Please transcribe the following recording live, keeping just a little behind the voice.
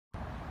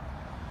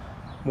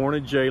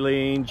Morning,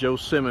 Jaylene. Joe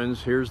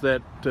Simmons. Here's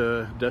that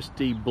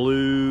dusty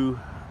blue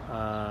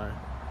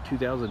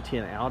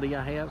 2010 Audi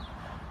I have.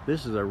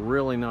 This is a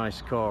really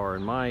nice car,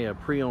 and my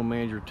pre-owned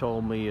manager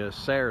told me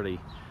Saturday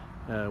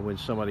when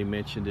somebody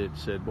mentioned it,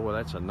 said, boy,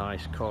 that's a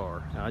nice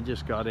car. Now, I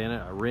just got in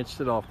it. I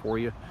rinsed it off for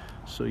you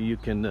so you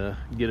can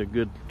get a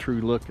good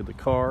true look at the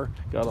car.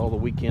 Got all the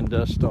weekend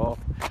dust off.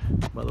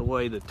 By the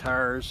way, the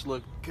tires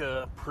look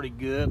pretty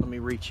good. Let me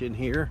reach in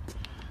here.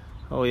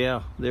 Oh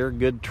yeah, they're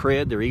good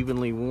tread. They're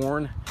evenly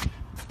worn.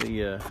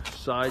 The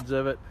sides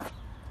of it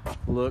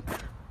look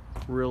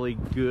really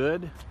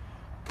good.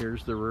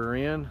 Here's the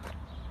rear end.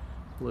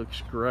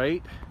 Looks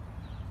great.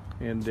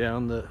 And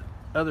down the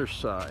other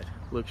side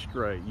looks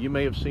great. You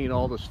may have seen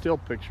all the still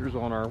pictures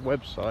on our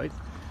website.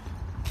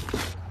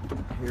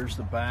 Here's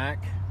the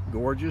back.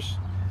 Gorgeous.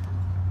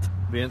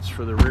 Vents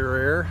for the rear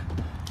air.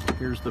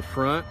 Here's the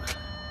front.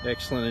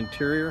 Excellent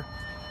interior.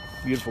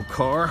 Beautiful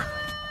car.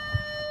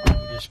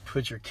 Just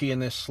put your key in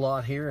this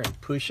slot here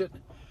and push it.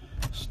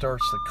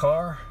 Starts the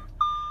car.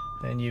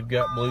 Then you've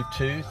got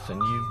Bluetooth,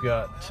 and you've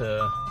got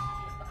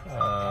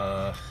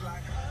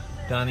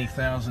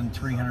 90,000,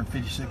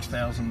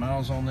 356,000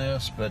 miles on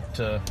this. But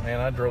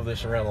man, I drove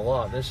this around a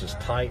lot. This is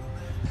tight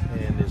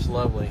and it's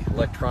lovely.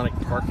 Electronic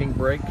parking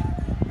brake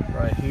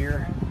right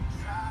here.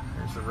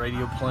 There's the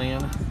radio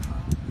playing.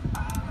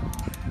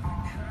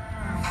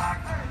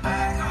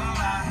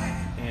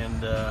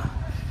 And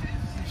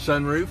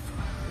sunroof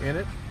in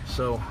it.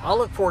 So I'll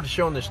look forward to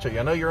showing this to you.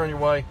 I know you're on your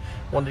way.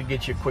 Wanted to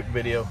get you a quick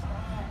video,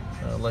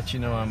 let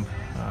you know I'm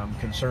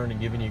concerned in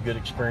giving you a good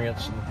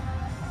experience and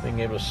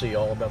being able to see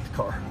all about the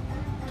car.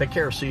 Take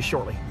care. See you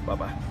shortly.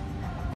 Bye-bye.